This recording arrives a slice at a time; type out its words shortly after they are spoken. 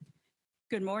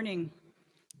Good morning.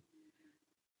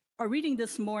 Our reading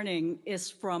this morning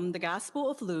is from the Gospel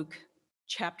of Luke,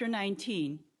 chapter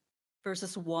 19,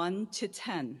 verses 1 to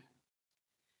 10.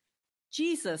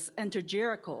 Jesus entered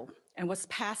Jericho and was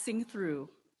passing through,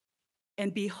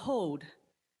 and behold,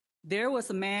 there was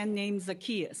a man named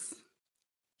Zacchaeus.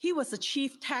 He was a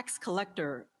chief tax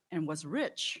collector and was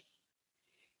rich,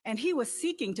 and he was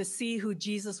seeking to see who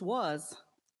Jesus was.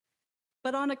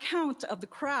 But on account of the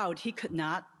crowd, he could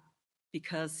not,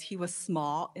 because he was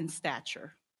small in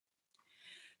stature.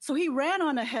 So he ran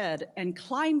on ahead and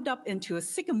climbed up into a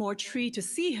sycamore tree to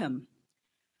see him,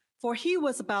 for he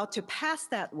was about to pass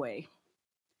that way.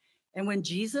 And when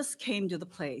Jesus came to the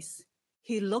place,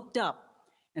 he looked up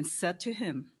and said to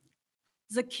him,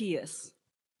 "Zacchaeus,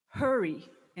 hurry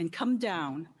and come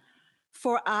down,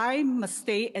 for I must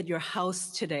stay at your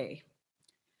house today."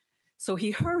 So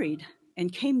he hurried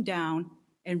and came down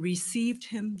and received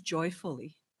him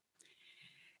joyfully.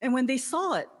 And when they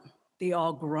saw it, they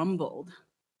all grumbled,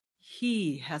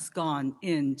 "He has gone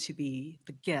in to be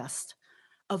the guest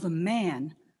of a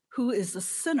man who is a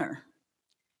sinner."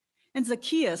 And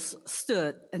Zacchaeus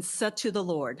stood and said to the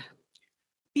Lord,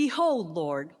 "Behold,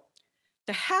 Lord,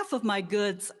 the half of my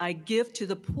goods I give to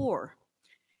the poor,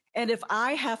 and if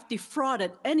I have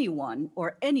defrauded anyone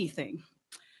or anything,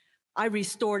 I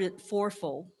restored it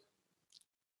fourfold."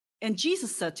 And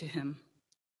Jesus said to him,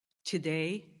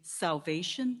 "Today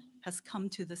salvation has come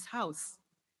to this house,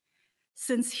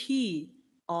 since he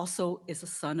also is a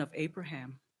son of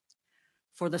Abraham.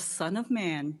 For the Son of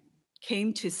Man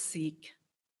came to seek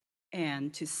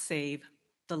and to save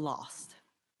the lost."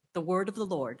 The word of the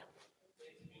Lord.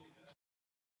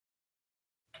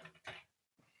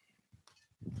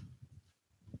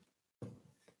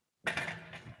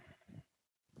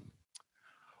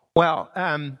 Well,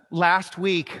 last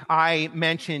week I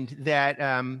mentioned that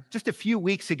just a few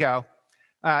weeks ago,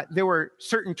 there were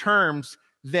certain terms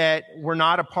that were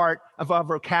not a part of our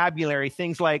vocabulary,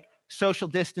 things like social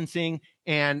distancing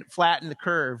and flatten the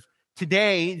curve.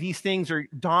 Today, these things are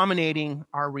dominating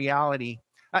our reality.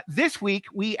 This week,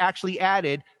 we actually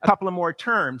added a couple of more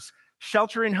terms: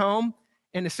 shelter in home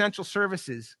and essential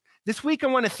services. This week, I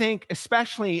want to think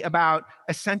especially about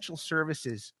essential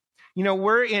services. You know,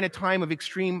 we're in a time of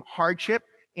extreme hardship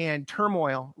and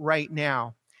turmoil right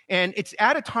now. And it's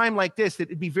at a time like this that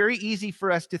it'd be very easy for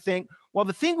us to think, well,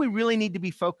 the thing we really need to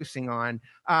be focusing on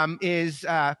is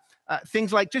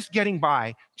things like just getting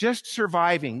by, just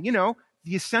surviving, the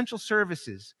essential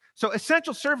services. So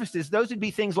essential services, those would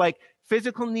be things like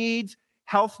physical needs,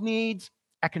 health needs,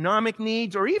 economic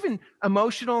needs, or even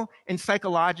emotional and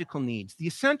psychological needs, the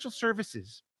essential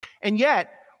services. And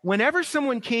yet, whenever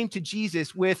someone came to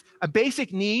Jesus with a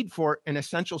basic need for an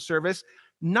essential service,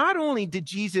 not only did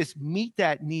Jesus meet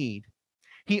that need,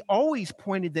 he always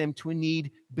pointed them to a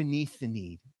need beneath the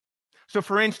need. So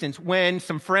for instance, when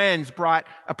some friends brought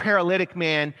a paralytic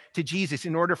man to Jesus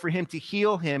in order for him to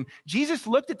heal him, Jesus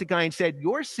looked at the guy and said,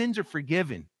 "Your sins are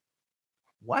forgiven."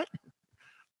 What?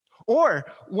 Or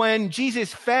when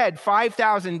Jesus fed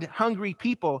 5,000 hungry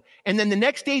people, and then the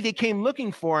next day they came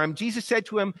looking for him, Jesus said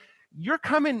to him, "You're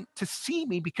coming to see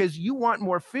me because you want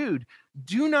more food.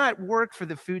 Do not work for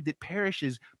the food that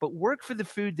perishes, but work for the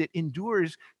food that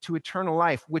endures to eternal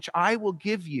life, which I will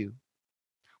give you."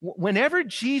 Whenever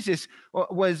Jesus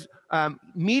was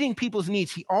meeting people's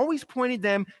needs, he always pointed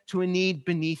them to a need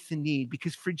beneath the need.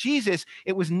 Because for Jesus,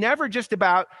 it was never just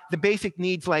about the basic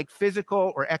needs like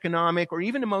physical or economic or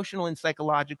even emotional and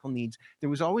psychological needs. There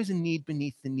was always a need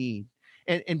beneath the need.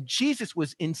 And Jesus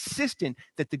was insistent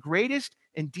that the greatest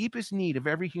and deepest need of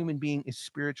every human being is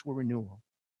spiritual renewal.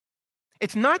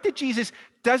 It's not that Jesus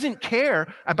doesn't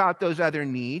care about those other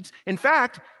needs. In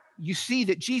fact, you see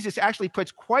that Jesus actually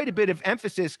puts quite a bit of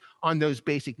emphasis on those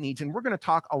basic needs. And we're going to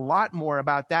talk a lot more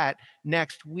about that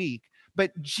next week.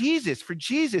 But for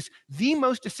Jesus, the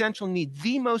most essential need,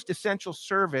 the most essential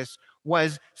service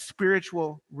was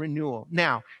spiritual renewal.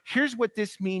 Now, here's what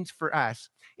this means for us.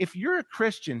 If you're a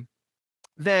Christian,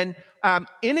 then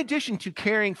in addition to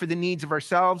caring for the needs of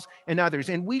ourselves and others,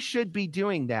 and we should be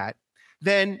doing that,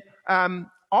 then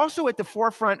also at the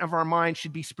forefront of our mind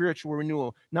should be spiritual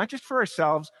renewal, not just for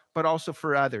ourselves, but also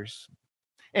for others.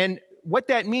 And what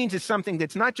that means is something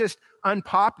that's not just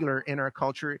unpopular in our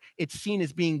culture, it's seen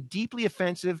as being deeply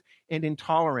offensive and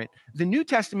intolerant. The New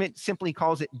Testament simply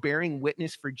calls it bearing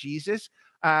witness for Jesus,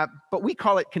 but we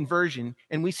call it conversion,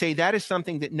 and we say that is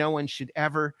something that no one should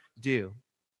ever do.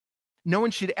 No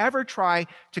one should ever try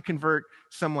to convert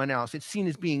someone else. It's seen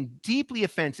as being deeply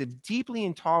offensive, deeply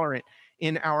intolerant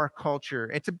in our culture.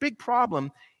 It's a big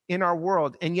problem in our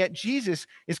world. And yet Jesus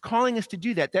is calling us to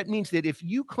do that. That means that if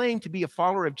you claim to be a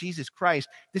follower of Jesus Christ,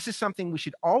 this is something we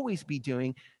should always be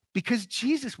doing because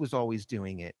Jesus was always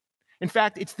doing it. In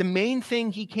fact, it's the main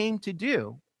thing he came to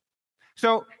do.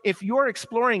 So if you're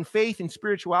exploring faith and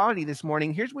spirituality this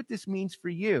morning, here's what this means for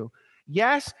you.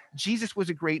 Yes, Jesus was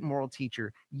a great moral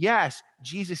teacher. Yes,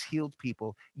 Jesus healed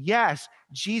people. Yes,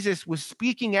 Jesus was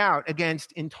speaking out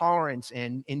against intolerance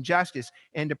and injustice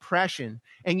and oppression.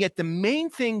 And yet the main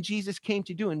thing Jesus came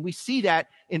to do, and we see that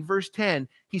in verse 10,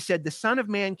 he said, the Son of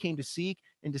Man came to seek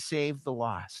and to save the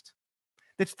lost.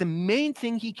 That's the main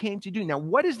thing he came to do. Now,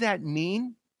 what does that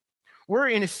mean? We're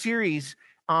in a series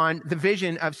on the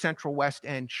vision of Central West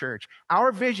End Church.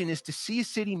 Our vision is to see a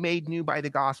city made new by the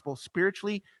gospel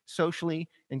spiritually, socially,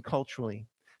 and culturally.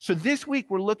 So this week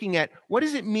we're looking at what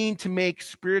does it mean to make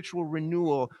spiritual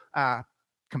renewal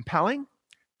compelling,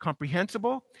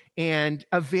 comprehensible, and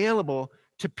available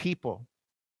to people.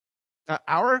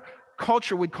 Our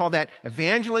culture would call that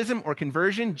evangelism or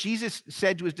conversion. Jesus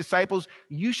said to his disciples,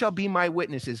 "You shall be my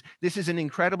witnesses." This is an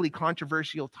incredibly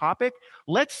controversial topic.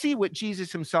 Let's see what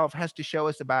Jesus himself has to show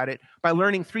us about it by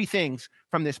learning three things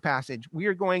from this passage. We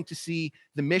are going to see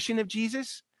the mission of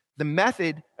Jesus, the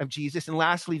method of Jesus, and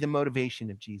lastly, the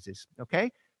motivation of Jesus. Okay?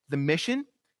 The mission,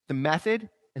 the method,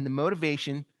 and the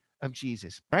motivation of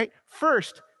Jesus. Right?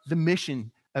 First, the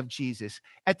mission of Jesus.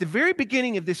 At the very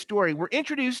beginning of this story, we're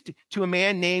introduced to a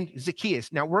man named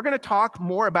Zacchaeus. Now, we're going to talk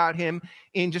more about him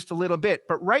in just a little bit,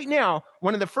 but right now,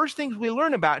 one of the first things we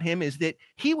learn about him is that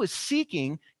he was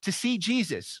seeking to see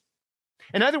Jesus.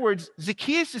 In other words,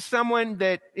 Zacchaeus is someone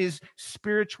that is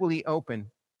spiritually open.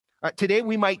 Today,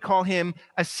 we might call him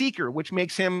a seeker, which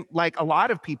makes him like a lot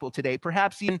of people today,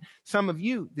 perhaps even some of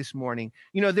you this morning.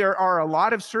 You know, there are a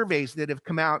lot of surveys that have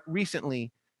come out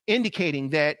recently indicating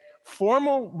that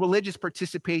formal religious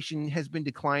participation has been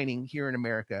declining here in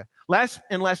America. Less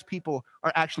and less people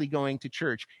are actually going to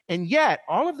church. And yet,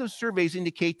 all of those surveys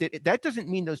indicate that that doesn't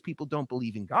mean those people don't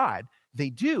believe in God.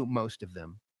 They do, most of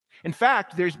them. In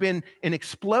fact, there's been an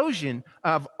explosion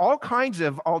of all kinds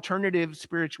of alternative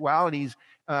spiritualities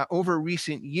over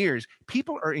recent years.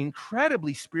 People are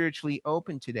incredibly spiritually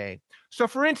open today. So,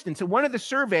 for instance, in one of the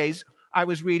surveys I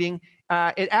was reading,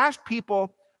 it asked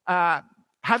people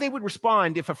how they would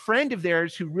respond if a friend of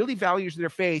theirs who really values their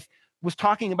faith was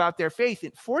talking about their faith.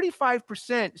 And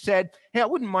 45% said, hey, I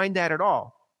wouldn't mind that at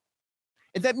all.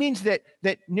 And that means that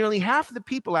nearly half of the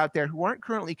people out there who aren't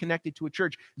currently connected to a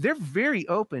church, they're very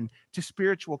open to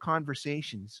spiritual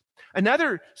conversations.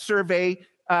 Another survey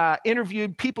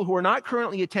interviewed people who are not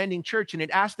currently attending church, and it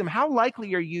asked them, how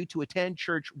likely are you to attend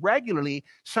church regularly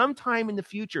sometime in the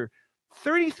future?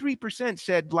 33%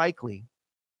 said likely.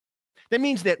 That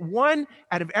means that 1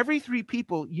 out of every 3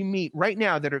 people you meet right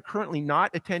now that are currently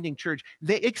not attending church,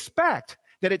 they expect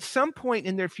that at some point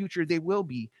in their future, they will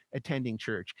be attending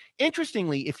church.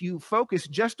 Interestingly, if you focus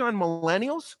just on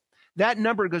millennials, that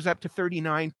number goes up to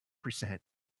 39%.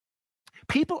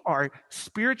 People are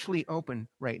spiritually open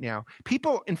right now.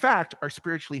 People, in fact, are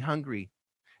spiritually hungry.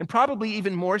 And probably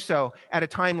even more so at a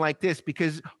time like this,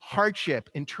 because hardship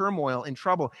and turmoil and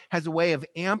trouble has a way of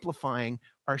amplifying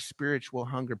our spiritual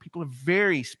hunger. People are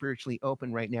very spiritually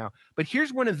open right now. But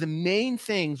here's one of the main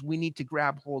things we need to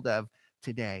grab hold of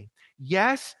today.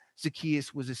 Yes,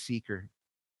 Zacchaeus was a seeker.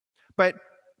 But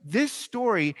this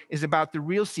story is about the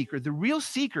real seeker. The real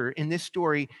seeker in this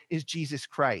story is Jesus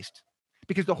Christ.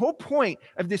 Because the whole point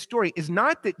of this story is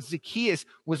not that Zacchaeus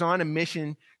was on a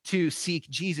mission to seek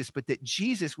Jesus, but that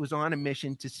Jesus was on a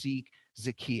mission to seek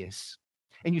Zacchaeus.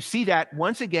 And you see that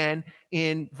once again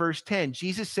in verse 10.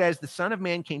 Jesus says the Son of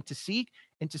Man came to seek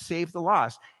and to save the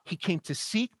lost. He came to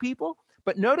seek people,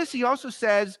 but notice he also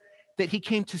says that he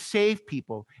came to save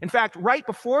people. In fact, right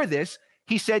before this,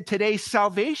 he said, today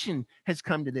salvation has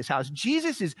come to this house.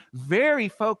 Jesus is very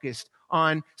focused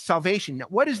on salvation. Now,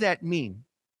 what does that mean?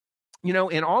 You know,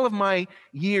 in all of my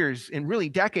years and really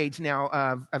decades now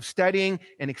of studying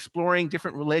and exploring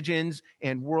different religions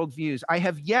and worldviews, I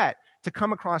have yet to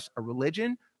come across a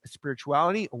religion, a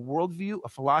spirituality, a worldview, a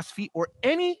philosophy, or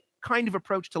any kind of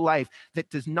approach to life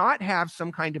that does not have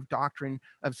some kind of doctrine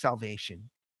of salvation.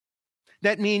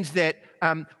 That means that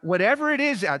whatever it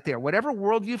is out there, whatever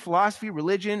worldview, philosophy,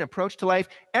 religion, approach to life,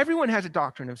 everyone has a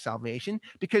doctrine of salvation,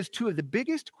 because 2 of the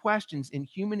biggest questions in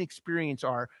human experience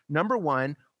are, number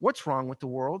 1, what's wrong with the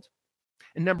world?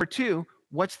 And number 2,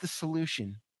 what's the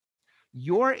solution?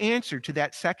 Your answer to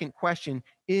that second question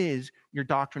is your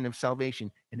doctrine of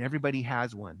salvation, and everybody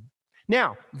has one.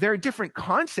 Now, there are different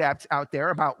concepts out there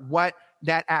about what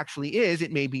that actually is.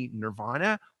 It may be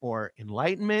nirvana or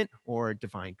enlightenment or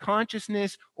divine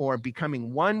consciousness or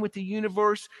becoming one with the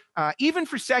universe. Even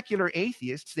for secular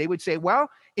atheists, they would say, well,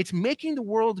 it's making the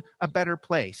world a better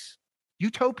place,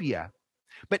 utopia.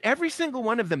 But every single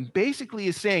one of them basically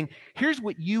is saying, here's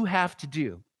what you have to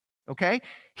do. Okay?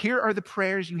 Here are the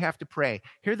prayers you have to pray.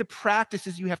 Here are the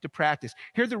practices you have to practice.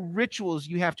 Here are the rituals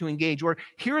you have to engage, or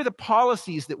here are the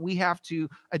policies that we have to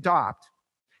adopt.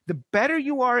 The better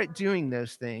you are at doing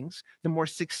those things, the more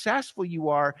successful you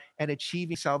are at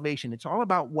achieving salvation. It's all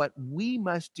about what we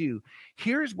must do.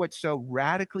 Here's what's so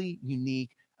radically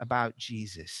unique about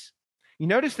Jesus. You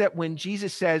notice that when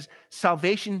Jesus says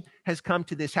salvation has come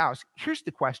to this house, here's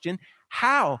the question: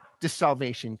 how does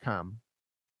salvation come?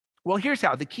 Well, here's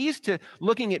how. The key is to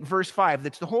looking at verse 5.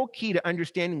 That's the whole key to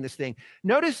understanding this thing.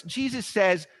 Notice Jesus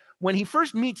says, when he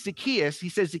first meets Zacchaeus, he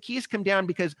says, Zacchaeus, come down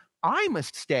because I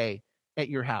must stay at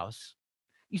your house.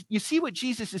 You see what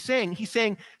Jesus is saying? He's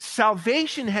saying,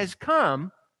 salvation has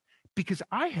come because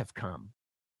I have come.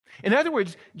 In other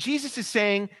words, Jesus is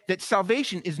saying that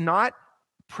salvation is not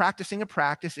practicing a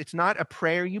practice. It's not a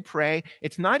prayer you pray.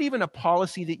 It's not even a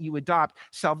policy that you adopt.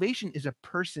 Salvation is a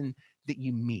person that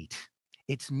you meet.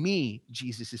 It's me,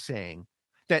 Jesus is saying,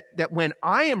 that when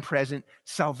I am present,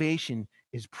 salvation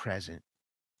is present.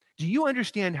 Do you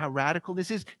understand how radical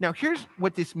this is? Now, here's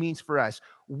what this means for us.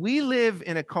 We live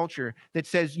in a culture that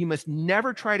says you must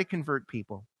never try to convert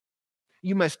people.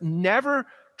 You must never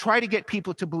try to get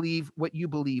people to believe what you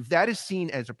believe. That is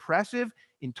seen as oppressive,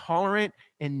 intolerant,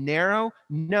 and narrow.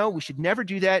 No, we should never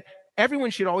do that.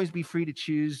 Everyone should always be free to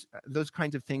choose those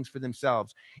kinds of things for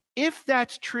themselves. If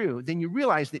that's true, then you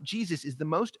realize that Jesus is the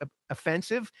most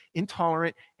offensive,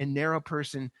 intolerant, and narrow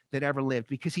person that ever lived,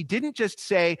 because he didn't just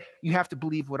say, you have to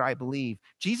believe what I believe.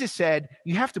 Jesus said,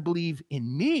 you have to believe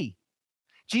in me.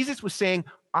 Jesus was saying,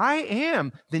 I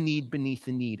am the need beneath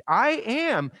the need. I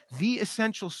am the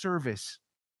essential service.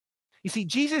 You see,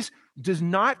 Jesus does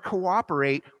not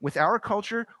cooperate with our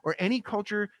culture or any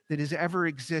culture that has ever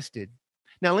existed.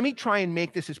 Now, let me try and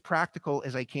make this as practical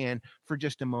as I can for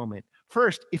just a moment.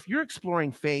 First, if you're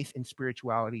exploring faith and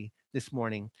spirituality this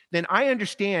morning, then I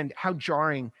understand how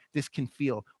jarring this can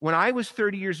feel. When I was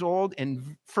 30 years old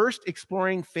and first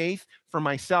exploring faith for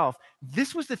myself,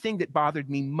 this was the thing that bothered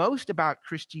me most about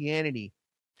Christianity.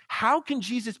 How can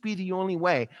Jesus be the only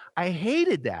way? I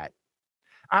hated that.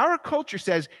 Our culture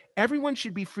says everyone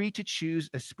should be free to choose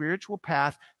a spiritual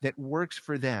path that works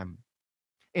for them.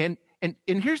 And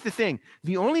here's the thing.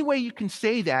 The only way you can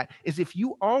say that is if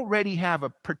you already have a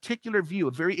particular view,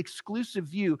 a very exclusive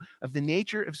view of the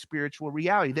nature of spiritual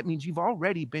reality. That means you've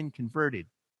already been converted.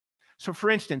 So, for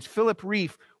instance, Philip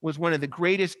Rieff was one of the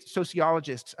greatest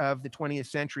sociologists of the 20th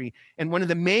century. And one of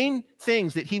the main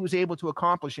things that he was able to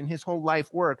accomplish in his whole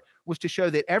life work was to show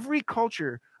that every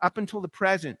culture up until the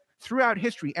present, throughout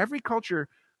history, every culture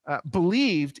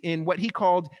believed in what he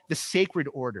called the sacred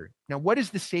order. Now, what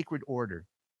is the sacred order?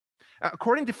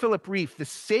 According to Philip Rieff, the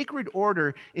sacred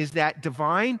order is that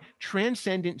divine,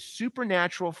 transcendent,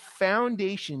 supernatural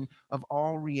foundation of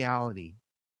all reality.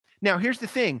 Now, here's the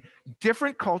thing.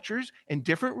 Different cultures and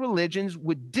different religions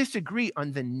would disagree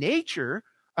on the nature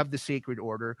of the sacred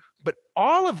order, but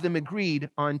all of them agreed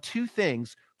on two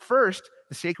things. First,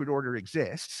 the sacred order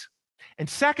exists. And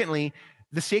secondly,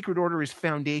 the sacred order is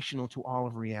foundational to all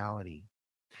of reality.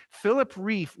 Philip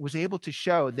Rieff was able to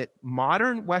show that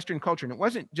modern Western culture, and it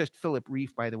wasn't just Philip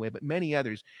Rieff, by the way, but many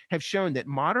others, have shown that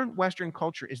modern Western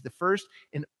culture is the first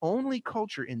and only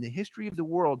culture in the history of the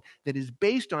world that is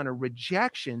based on a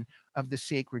rejection of the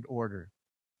sacred order.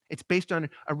 It's based on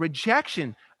a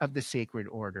rejection of the sacred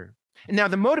order. And now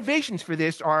the motivations for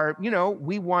this are,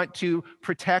 we want to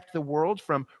protect the world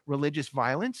from religious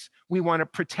violence. We want to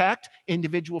protect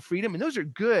individual freedom. And those are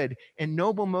good and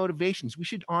noble motivations. We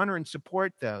should honor and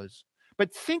support those.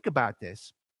 But think about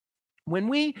this. When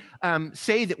we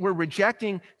say that we're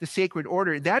rejecting the sacred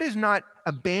order, that is not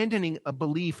abandoning a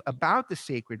belief about the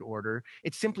sacred order.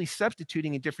 It's simply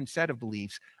substituting a different set of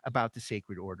beliefs about the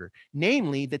sacred order.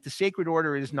 Namely, that the sacred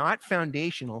order is not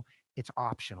foundational, it's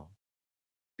optional.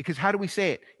 Because how do we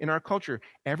say it? In our culture,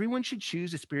 everyone should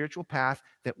choose a spiritual path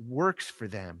that works for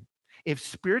them. If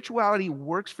spirituality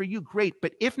works for you, great.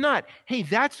 But if not, hey,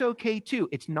 that's okay too.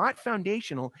 It's not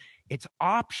foundational, it's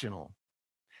optional.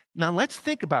 Now let's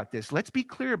think about this. Let's be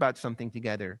clear about something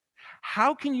together.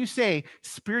 How can you say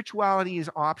spirituality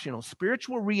is optional?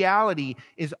 Spiritual reality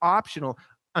is optional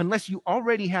unless you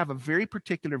already have a very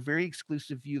particular, very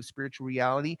exclusive view of spiritual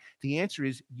reality? The answer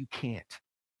is you can't.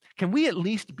 Can we at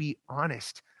least be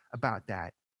honest about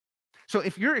that? So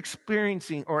if you're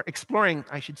experiencing or exploring,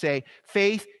 I should say,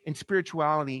 faith and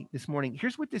spirituality this morning,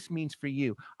 here's what this means for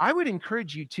you. I would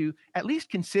encourage you to at least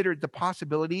consider the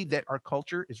possibility that our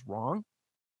culture is wrong,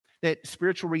 that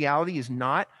spiritual reality is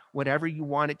not whatever you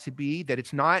want it to be, that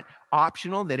it's not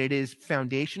optional, that it is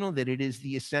foundational, that it is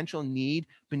the essential need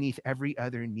beneath every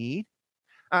other need.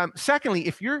 Secondly,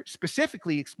 if you're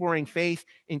specifically exploring faith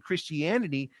in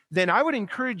Christianity, then I would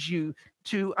encourage you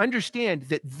to understand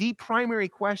that the primary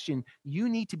question you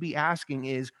need to be asking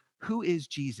is, who is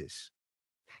Jesus?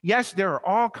 Yes, there are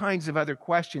all kinds of other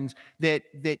questions that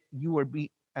you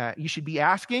should be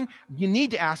asking. You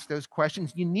need to ask those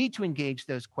questions. You need to engage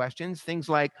those questions. Things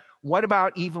like, what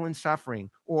about evil and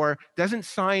suffering? Or doesn't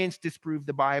science disprove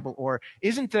the Bible? Or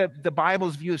isn't the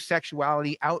Bible's view of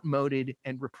sexuality outmoded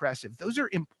and repressive? Those are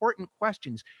important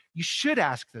questions. You should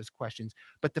ask those questions.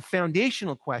 But the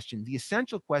foundational question, the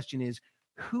essential question is,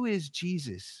 who is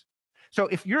Jesus? So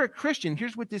if you're a Christian,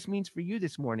 here's what this means for you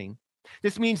this morning.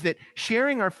 This means that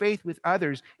sharing our faith with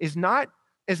others is not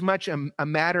as much a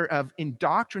matter of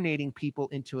indoctrinating people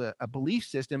into a belief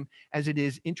system as it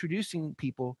is introducing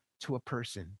people to a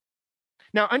person.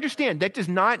 Now, understand, that does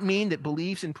not mean that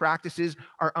beliefs and practices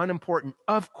are unimportant.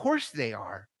 Of course they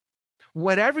are.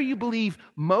 Whatever you believe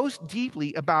most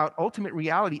deeply about ultimate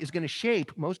reality is going to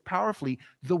shape most powerfully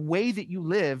the way that you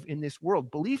live in this world.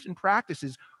 Beliefs and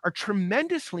practices are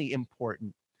tremendously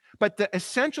important. But the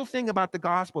essential thing about the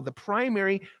gospel, the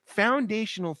primary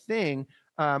foundational thing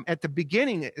at the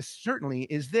beginning, certainly,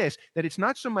 is this, that it's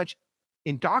not so much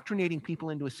indoctrinating people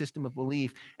into a system of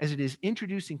belief as it is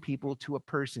introducing people to a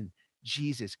person,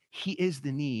 Jesus. He is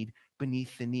the need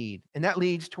beneath the need. And that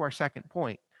leads to our second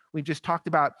point. We've just talked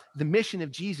about the mission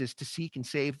of Jesus to seek and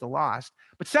save the lost.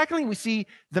 But secondly, we see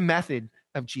the method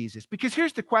of Jesus. Because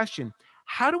here's the question: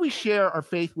 how do we share our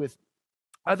faith with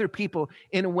other people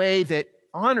in a way that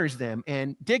honors them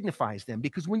and dignifies them?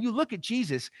 Because when you look at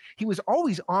Jesus, he was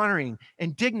always honoring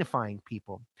and dignifying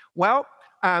people. Well,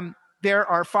 there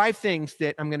are 5 things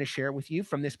that I'm going to share with you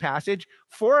from this passage.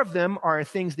 4 of them are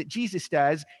things that Jesus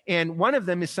does, and one of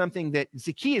them is something that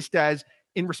Zacchaeus does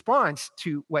in response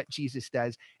to what Jesus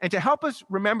does. And to help us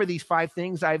remember these 5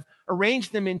 things, I've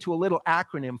arranged them into a little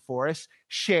acronym for us: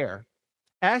 SHARE.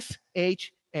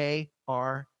 S-H-A-R-E.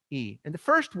 And the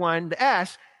first one, the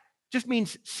S, just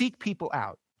means seek people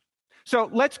out. So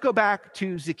let's go back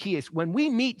to Zacchaeus. When we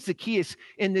meet Zacchaeus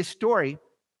in this story,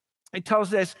 it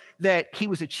tells us that he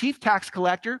was a chief tax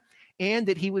collector and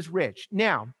that he was rich.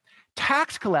 Now,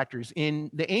 tax collectors in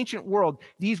the ancient world,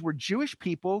 these were Jewish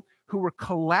people who were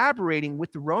collaborating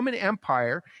with the Roman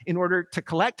Empire in order to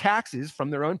collect taxes from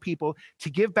their own people to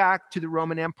give back to the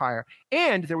Roman Empire.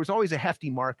 And there was always a hefty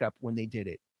markup when they did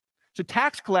it. So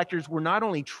tax collectors were not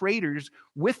only traitors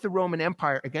with the Roman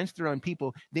Empire against their own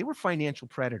people, they were financial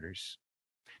predators.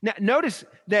 Now, notice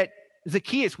that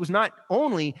Zacchaeus was not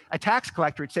only a tax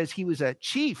collector, it says he was a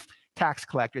chief tax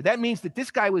collector. That means that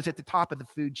this guy was at the top of the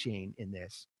food chain in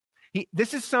this.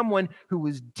 This is someone who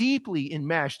was deeply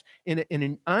enmeshed in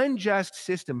an unjust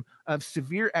system of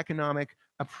severe economic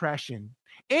oppression.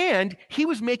 And he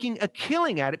was making a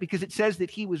killing at it because it says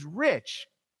that he was rich.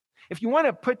 If you want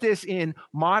to put this in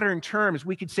modern terms,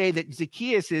 we could say that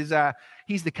Zacchaeus is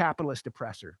he's the capitalist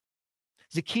oppressor.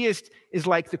 Zacchaeus is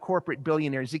like the corporate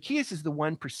billionaire. Zacchaeus is the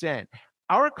 1%.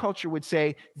 Our culture would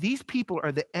say these people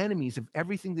are the enemies of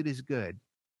everything that is good.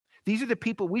 These are the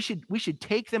people we should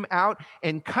take them out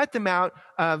and cut them out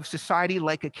of society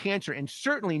like a cancer. And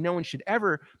certainly no one should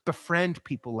ever befriend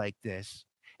people like this.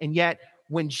 And yet,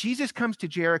 when Jesus comes to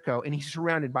Jericho and he's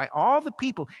surrounded by all the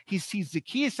people, he sees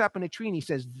Zacchaeus up in a tree and he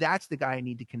says, that's the guy I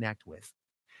need to connect with.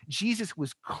 Jesus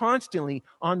was constantly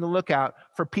on the lookout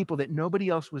for people that nobody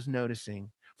else was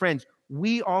noticing. Friends,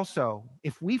 we also,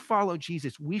 if we follow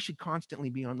Jesus, we should constantly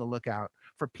be on the lookout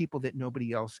for people that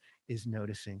nobody else is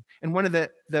noticing. And one of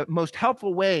the most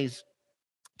helpful ways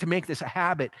to make this a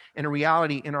habit and a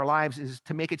reality in our lives is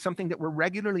to make it something that we're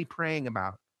regularly praying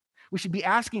about. We should be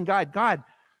asking God,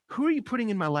 who are you putting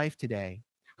in my life today?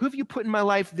 Who have you put in my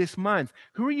life this month?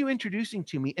 Who are you introducing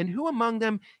to me? And who among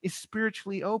them is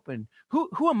spiritually open?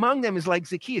 Who among them is like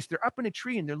Zacchaeus? They're up in a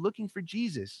tree and they're looking for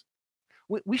Jesus.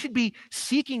 We should be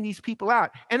seeking these people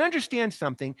out. And understand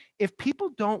something. If people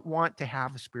don't want to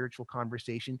have a spiritual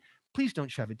conversation, please don't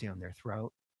shove it down their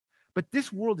throat. But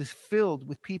this world is filled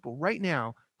with people right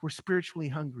now who are spiritually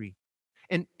hungry.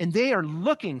 And they are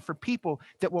looking for people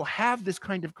that will have this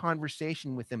kind of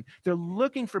conversation with them. They're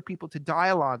looking for people to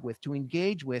dialogue with, to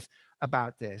engage with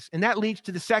about this. And that leads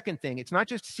to the second thing. It's not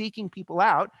just seeking people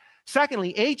out.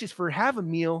 Secondly, H is for have a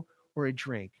meal or a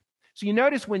drink. So you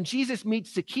notice when Jesus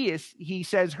meets Zacchaeus, he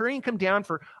says, hurry and come down,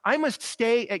 for I must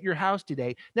stay at your house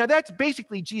today. Now that's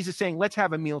basically Jesus saying, let's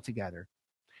have a meal together.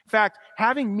 In fact,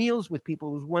 having meals with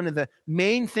people was one of the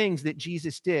main things that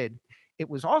Jesus did. It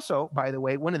was also, by the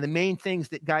way, one of the main things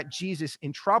that got Jesus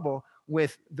in trouble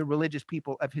with the religious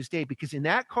people of his day, because in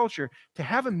that culture, to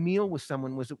have a meal with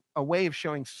someone was a way of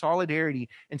showing solidarity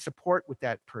and support with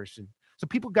that person. So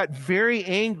people got very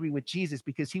angry with Jesus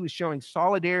because he was showing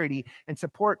solidarity and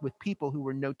support with people who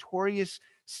were notorious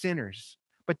sinners.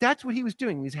 But that's what he was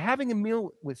doing. He was having a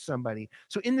meal with somebody.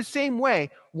 So in the same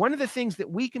way, one of the things that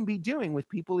we can be doing with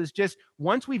people is just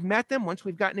once we've met them, once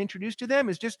we've gotten introduced to them,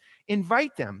 is just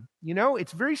invite them. You know,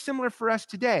 it's very similar for us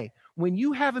today. When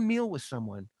you have a meal with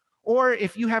someone, or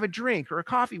if you have a drink or a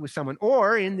coffee with someone,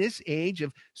 or in this age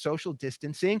of social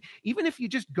distancing, even if you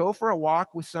just go for a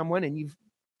walk with someone and you've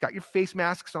got your face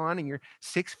masks on and you're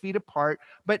 6 feet apart,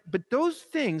 but those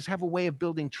things have a way of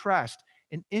building trust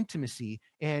and intimacy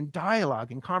and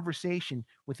dialogue and conversation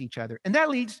with each other. And that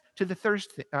leads to the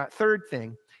third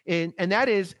thing, and that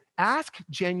is ask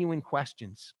genuine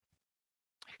questions.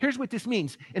 Here's what this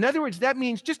means. In other words, that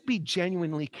means just be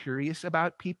genuinely curious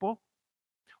about people.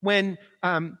 When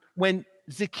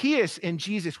Zacchaeus and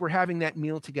Jesus were having that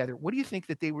meal together, what do you think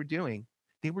that they were doing?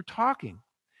 They were talking.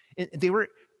 They were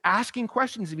asking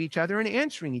questions of each other and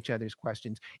answering each other's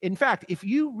questions. In fact, if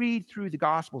you read through the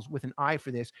Gospels with an eye for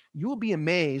this, you will be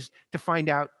amazed to find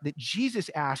out that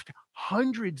Jesus asked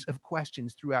hundreds of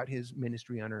questions throughout his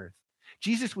ministry on earth.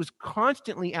 Jesus was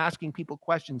constantly asking people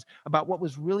questions about what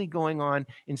was really going on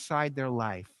inside their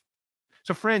life.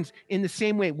 So friends, in the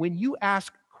same way, when you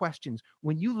ask questions,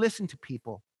 when you listen to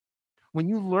people, when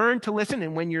you learn to listen,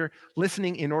 and when you're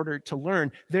listening in order to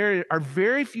learn, there are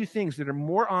very few things that are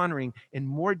more honoring and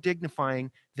more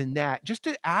dignifying than that. Just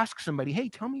to ask somebody, hey,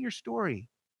 tell me your story.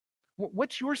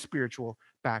 What's your spiritual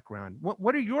background?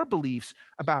 What are your beliefs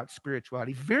about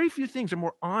spirituality? Very few things are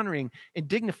more honoring and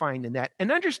dignifying than that.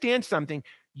 And understand something,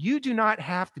 you do not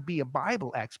have to be a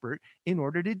Bible expert in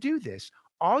order to do this.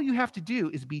 All you have to do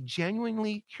is be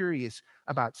genuinely curious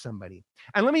about somebody.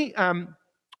 And let me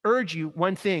urge you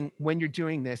one thing when you're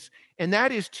doing this, and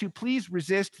that is to please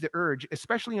resist the urge,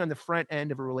 especially on the front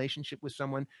end of a relationship with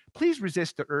someone. Please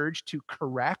resist the urge to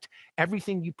correct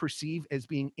everything you perceive as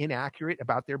being inaccurate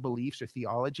about their beliefs or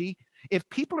theology. If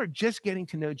people are just getting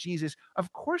to know Jesus,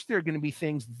 of course there are going to be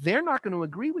things they're not going to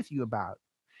agree with you about.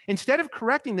 Instead of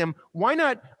correcting them, why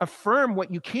not affirm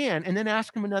what you can and then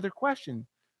ask them another question?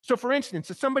 So for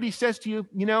instance, if somebody says to you,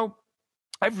 you know,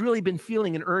 I've really been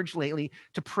feeling an urge lately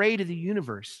to pray to the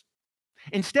universe.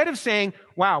 Instead of saying,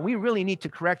 wow, we really need to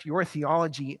correct your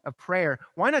theology of prayer,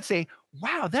 why not say,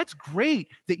 wow, that's great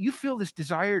that you feel this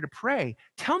desire to pray.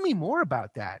 Tell me more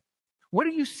about that. What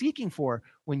are you seeking for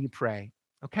when you pray?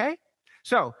 Okay?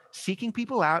 So, seeking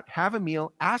people out, have a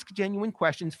meal, ask genuine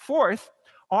questions. Fourth,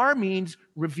 R means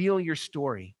reveal your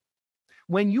story.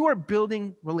 When you are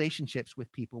building relationships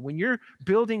with people, when you're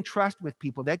building trust with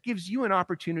people, that gives you an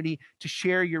opportunity to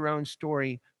share your own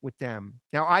story with them.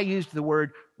 Now, I used the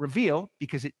word reveal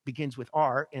because it begins with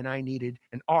R, and I needed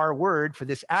an R word for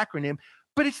this acronym,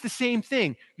 but it's the same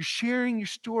thing. You're sharing your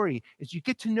story. As you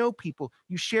get to know people,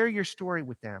 you share your story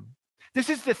with them. This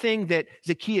is the thing that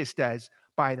Zacchaeus does,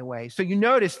 by the way. So you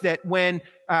notice that when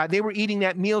they were eating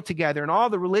that meal together and all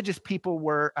the religious people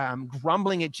were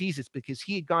grumbling at Jesus because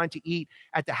he had gone to eat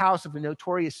at the house of a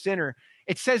notorious sinner,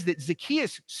 it says that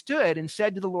Zacchaeus stood and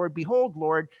said to the Lord, behold,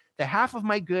 Lord, the half of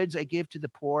my goods I give to the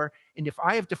poor, and if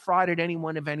I have defrauded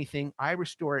anyone of anything, I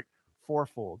restore it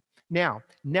fourfold. Now,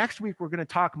 next week, we're going to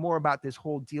talk more about this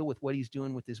whole deal with what he's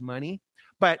doing with his money.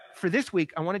 But for this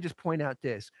week, I want to just point out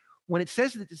this. When it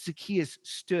says that Zacchaeus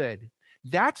stood,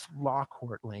 that's law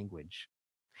court language.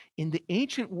 In the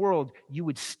ancient world, you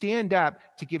would stand up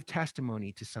to give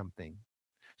testimony to something.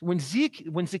 When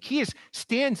Zacchaeus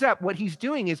stands up, what he's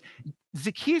doing is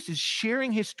Zacchaeus is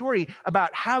sharing his story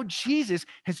about how Jesus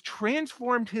has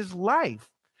transformed his life.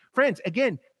 Friends,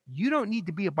 again, you don't need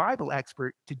to be a Bible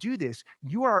expert to do this.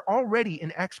 You are already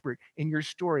an expert in your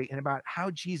story and about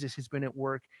how Jesus has been at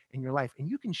work in your life. And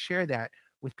you can share that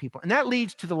with people. And that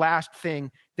leads to the last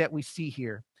thing that we see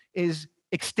here is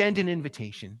extend an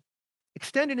invitation.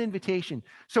 Extend an invitation.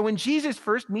 So when Jesus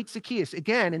first meets Zacchaeus,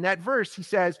 again, in that verse, he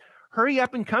says, hurry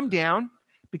up and come down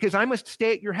because I must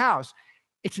stay at your house.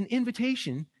 It's an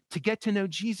invitation to get to know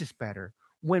Jesus better.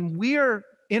 When we're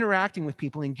interacting with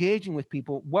people, engaging with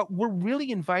people, what we're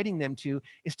really inviting them to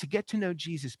is to get to know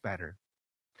Jesus better.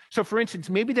 So for instance,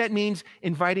 maybe that means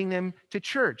inviting them to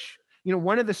church.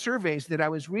 One of the surveys that I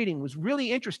was reading was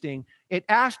really interesting. It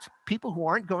asked people who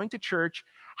aren't going to church,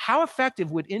 how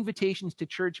effective would invitations to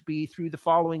church be through the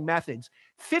following methods?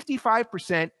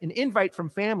 55%, an invite from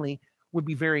family would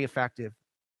be very effective.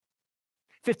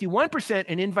 51%,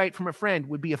 an invite from a friend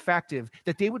would be effective,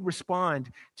 that they would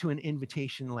respond to an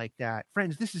invitation like that.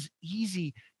 Friends, this is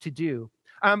easy to do.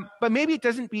 But maybe it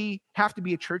doesn't have to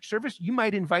be a church service. You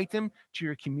might invite them to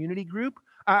your community group,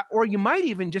 or you might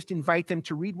even just invite them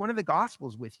to read one of the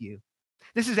Gospels with you.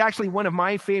 This is actually one of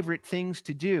my favorite things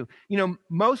to do.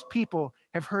 Most people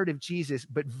have heard of Jesus,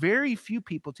 but very few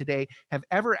people today have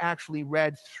ever actually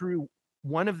read through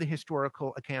one of the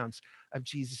historical accounts of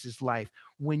Jesus's life.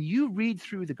 When you read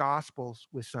through the Gospels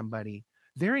with somebody,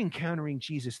 they're encountering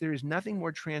Jesus. There is nothing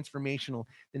more transformational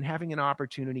than having an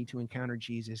opportunity to encounter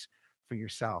Jesus for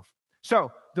yourself.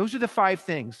 So those are the 5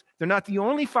 things. They're not the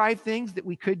only 5 things that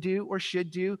we could do or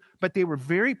should do, but they were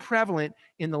very prevalent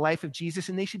in the life of Jesus,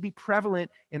 and they should be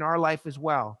prevalent in our life as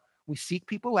well. We seek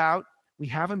people out, we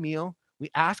have a meal,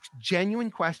 we ask genuine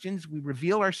questions, we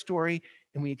reveal our story,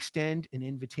 and we extend an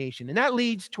invitation. And that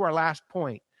leads to our last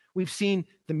point. We've seen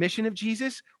the mission of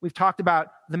Jesus, we've talked about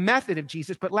the method of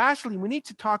Jesus, but lastly, we need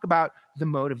to talk about the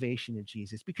motivation of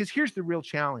Jesus, because here's the real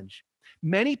challenge.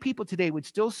 Many people today would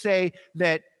still say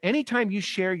that anytime you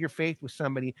share your faith with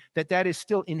somebody, that is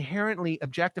still inherently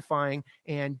objectifying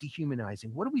and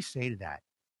dehumanizing. What do we say to that?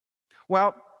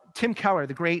 Well, Tim Keller,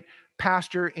 the great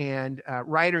pastor and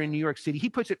writer in New York City, he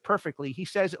puts it perfectly. He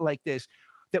says it like this,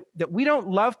 that we don't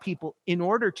love people in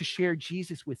order to share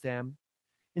Jesus with them.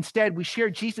 Instead, we share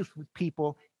Jesus with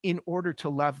people in order to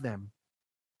love them.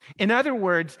 In other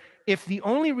words, if the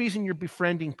only reason you're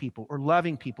befriending people or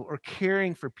loving people or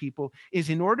caring for people is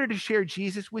in order to share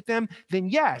Jesus with them, then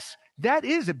yes, that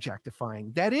is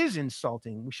objectifying. That is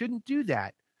insulting. We shouldn't do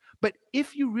that. But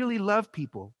if you really love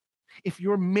people, if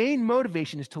your main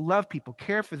motivation is to love people,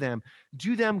 care for them,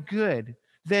 do them good,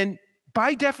 then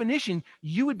by definition,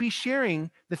 you would be sharing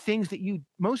the things that you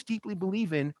most deeply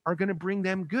believe in are going to bring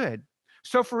them good.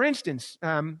 So for instance,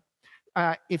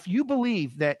 if you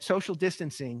believe that social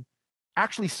distancing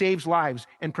actually saves lives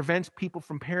and prevents people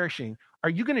from perishing, are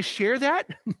you going to share that?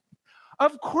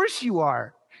 Of course you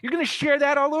are. You're going to share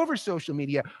that all over social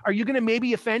media. Are you going to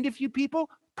maybe offend a few people?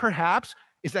 Perhaps.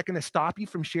 Is that going to stop you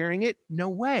from sharing it? No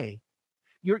way.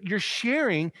 Your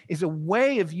sharing is a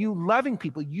way of you loving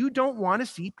people. You don't want to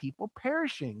see people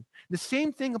perishing. The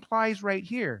same thing applies right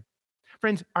here.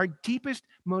 Friends, our deepest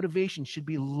motivation should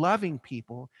be loving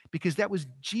people because that was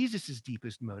Jesus's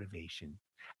deepest motivation.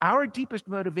 Our deepest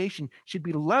motivation should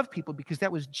be to love people because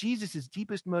that was Jesus's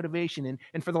deepest motivation.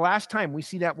 And for the last time, we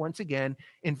see that once again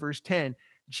in verse 10.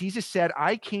 Jesus said,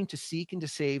 I came to seek and to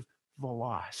save the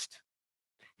lost.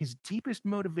 His deepest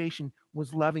motivation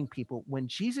was loving people. When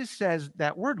Jesus says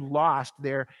that word lost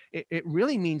there, it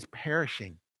really means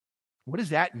perishing. What does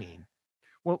that mean?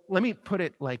 Well, let me put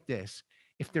it like this.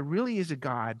 If there really is a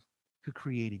God who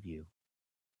created you,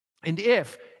 and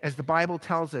if, as the Bible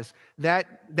tells us,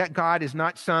 that God is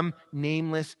not some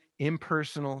nameless,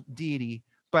 impersonal deity,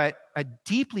 but a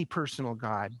deeply personal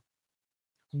God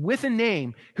with a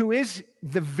name who is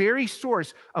the very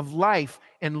source of life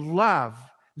and love,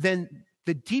 then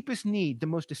the deepest need, the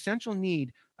most essential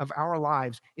need of our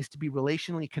lives is to be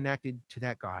relationally connected to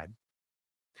that God.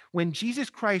 When Jesus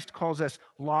Christ calls us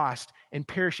lost and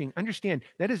perishing, understand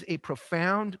that is a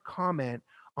profound comment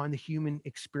on the human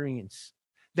experience.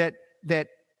 That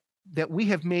we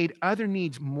have made other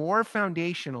needs more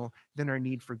foundational than our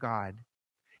need for God.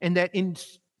 And that in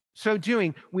so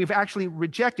doing, we've actually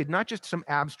rejected not just some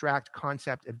abstract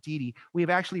concept of deity, we have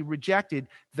actually rejected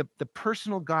the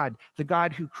personal God, the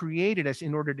God who created us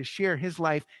in order to share his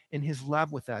life and his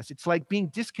love with us. It's like being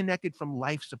disconnected from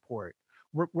life support.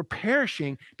 We're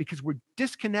perishing because we're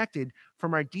disconnected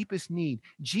from our deepest need.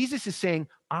 Jesus is saying,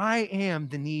 I am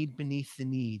the need beneath the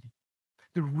need.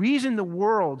 The reason the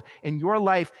world and your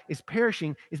life is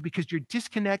perishing is because you're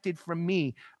disconnected from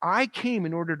me. I came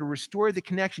in order to restore the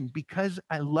connection because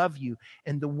I love you.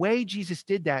 And the way Jesus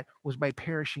did that was by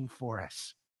perishing for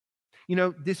us.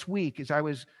 This week, as I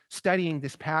was studying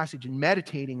this passage and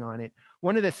meditating on it,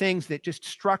 one of the things that just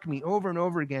struck me over and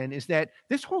over again is that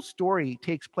this whole story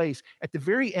takes place at the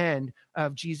very end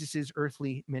of Jesus's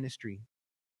earthly ministry.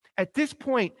 At this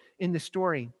point in the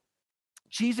story,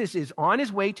 Jesus is on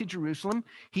his way to Jerusalem.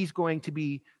 He's going to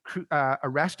be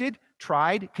arrested,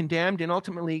 tried, condemned, and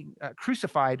ultimately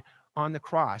crucified on the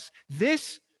cross.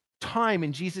 This time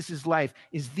in Jesus' life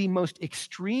is the most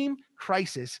extreme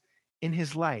crisis in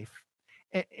his life.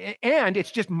 And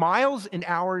it's just miles and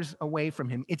hours away from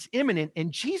him. It's imminent,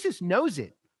 and Jesus knows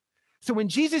it. So when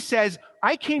Jesus says,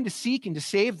 I came to seek and to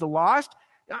save the lost,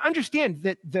 understand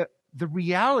that the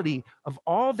reality of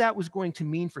all that was going to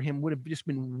mean for him would have just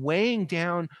been weighing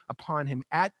down upon him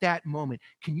at that moment.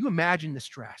 Can you imagine the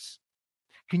stress?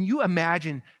 Can you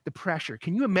imagine the pressure?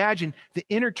 Can you imagine the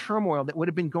inner turmoil that would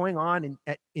have been going on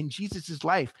in Jesus'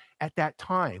 life at that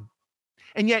time?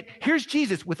 And yet, here's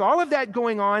Jesus with all of that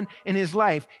going on in his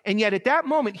life. And yet, at that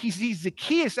moment, he sees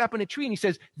Zacchaeus up in a tree and he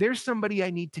says, there's somebody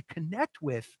I need to connect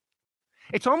with.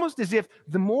 It's almost as if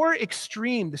the more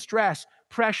extreme the stress,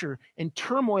 pressure, and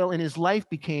turmoil in his life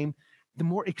became, the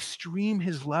more extreme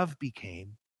his love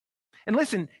became. And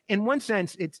listen, in one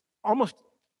sense, it's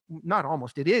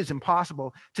it is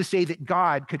impossible to say that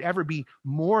God could ever be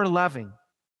more loving,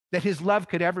 that his love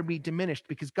could ever be diminished,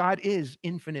 because God is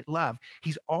infinite love.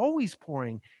 He's always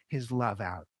pouring his love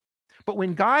out. But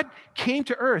when God came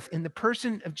to earth in the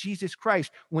person of Jesus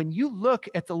Christ, when you look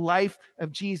at the life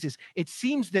of Jesus, it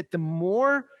seems that the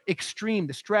more extreme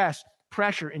the stress,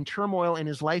 pressure, and turmoil in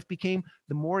his life became,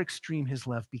 the more extreme his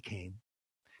love became.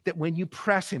 That when you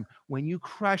press him, when you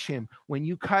crush him, when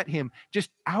you cut him, just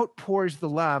outpours the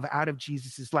love out of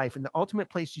Jesus' life. And the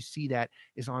ultimate place you see that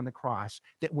is on the cross.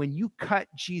 That when you cut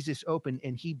Jesus open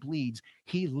and he bleeds,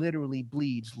 he literally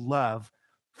bleeds love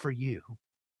for you.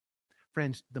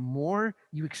 Friends, the more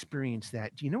you experience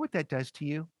that, do you know what that does to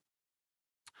you?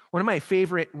 One of my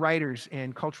favorite writers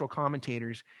and cultural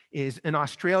commentators is an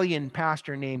Australian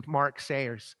pastor named Mark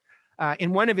Sayers.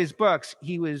 In one of his books,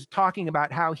 he was talking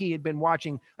about how he had been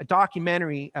watching a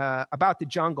documentary about the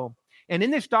jungle. And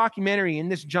in this documentary, in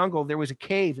this jungle, there was a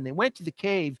cave, and they went to the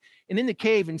cave. And in the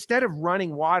cave, instead of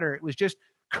running water, it was just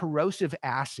corrosive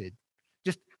acid,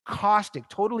 just caustic,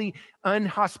 totally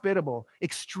unhospitable,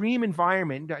 extreme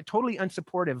environment, totally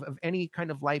unsupportive of any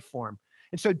kind of life form.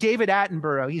 And so David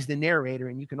Attenborough, he's the narrator,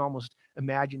 and you can almost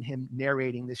imagine him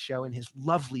narrating this show in his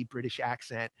lovely British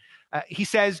accent. He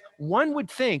says, one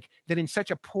would think that in such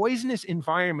a poisonous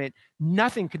environment,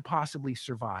 nothing could possibly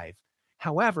survive.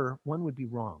 However, one would be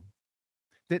wrong.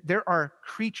 That there are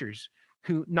creatures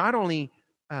who not only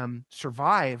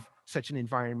survive such an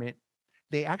environment,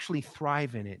 they actually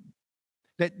thrive in it.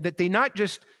 That they not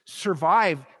just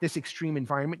survive this extreme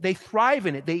environment, they thrive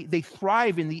in it. They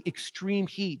thrive in the extreme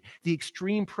heat, the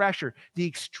extreme pressure, the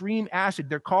extreme acid.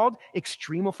 They're called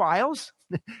extremophiles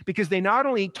because they not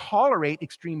only tolerate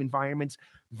extreme environments,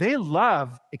 they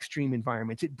love extreme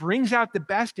environments. It brings out the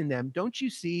best in them. Don't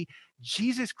you see?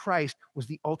 Jesus Christ was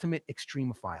the ultimate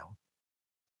extremophile.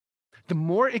 The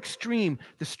more extreme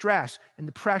the stress and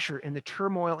the pressure and the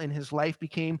turmoil in his life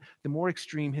became, the more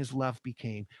extreme his love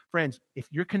became. Friends, if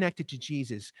you're connected to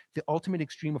Jesus, the ultimate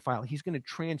extremophile, he's going to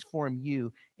transform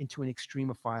you into an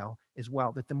extremophile as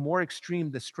well. That the more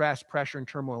extreme the stress, pressure, and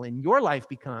turmoil in your life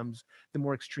becomes, the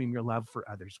more extreme your love for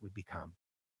others would become.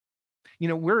 You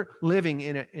know, we're living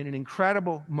in an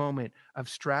incredible moment of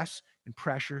stress and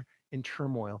pressure and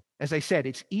turmoil. As I said,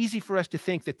 it's easy for us to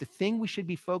think that the thing we should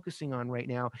be focusing on right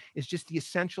now is just the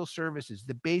essential services,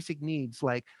 the basic needs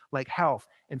like health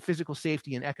and physical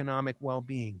safety and economic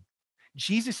well-being.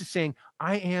 Jesus is saying,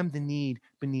 I am the need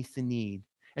beneath the need.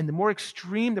 And the more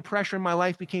extreme the pressure in my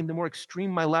life became, the more extreme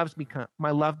my love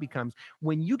becomes.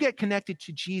 When you get connected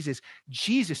to Jesus,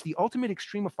 Jesus, the ultimate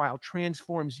extremophile,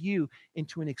 transforms you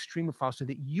into an extremophile so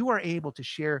that you are able to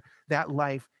share that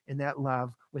life and that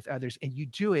love with others. And you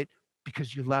do it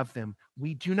because you love them.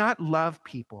 We do not love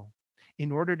people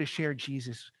in order to share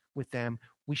Jesus with them.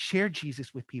 We share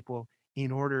Jesus with people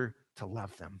in order to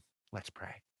love them. Let's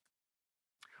pray.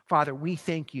 Father, we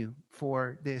thank you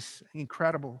for this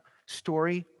incredible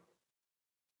story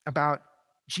about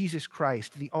Jesus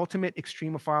Christ, the ultimate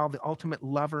extremophile, the ultimate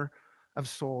lover of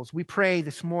souls. We pray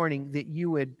this morning that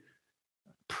you would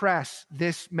press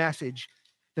this message,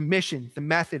 the mission, the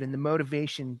method, and the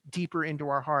motivation deeper into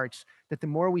our hearts, that the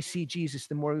more we see Jesus,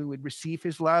 the more we would receive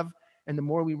his love, and the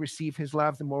more we receive his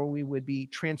love, the more we would be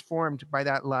transformed by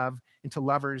that love into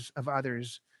lovers of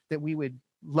others, that we would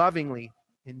lovingly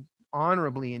and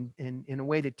honorably and in a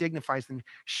way that dignifies them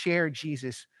share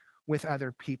Jesus with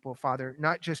other people, Father,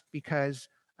 not just because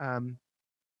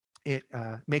it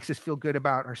makes us feel good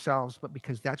about ourselves, but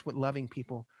because that's what loving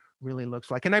people really looks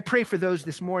like. And I pray for those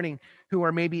this morning who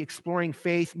are maybe exploring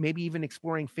faith, maybe even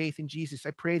exploring faith in Jesus.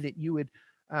 I pray that you would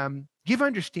give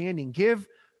understanding, give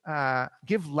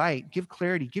light, give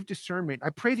clarity, give discernment.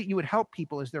 I pray that you would help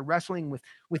people as they're wrestling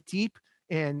with deep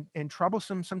and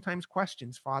troublesome sometimes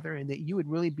questions, Father, and that you would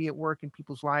really be at work in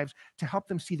people's lives to help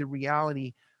them see the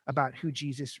reality about who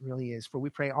Jesus really is. For we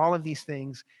pray all of these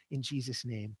things in Jesus'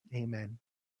 name. Amen.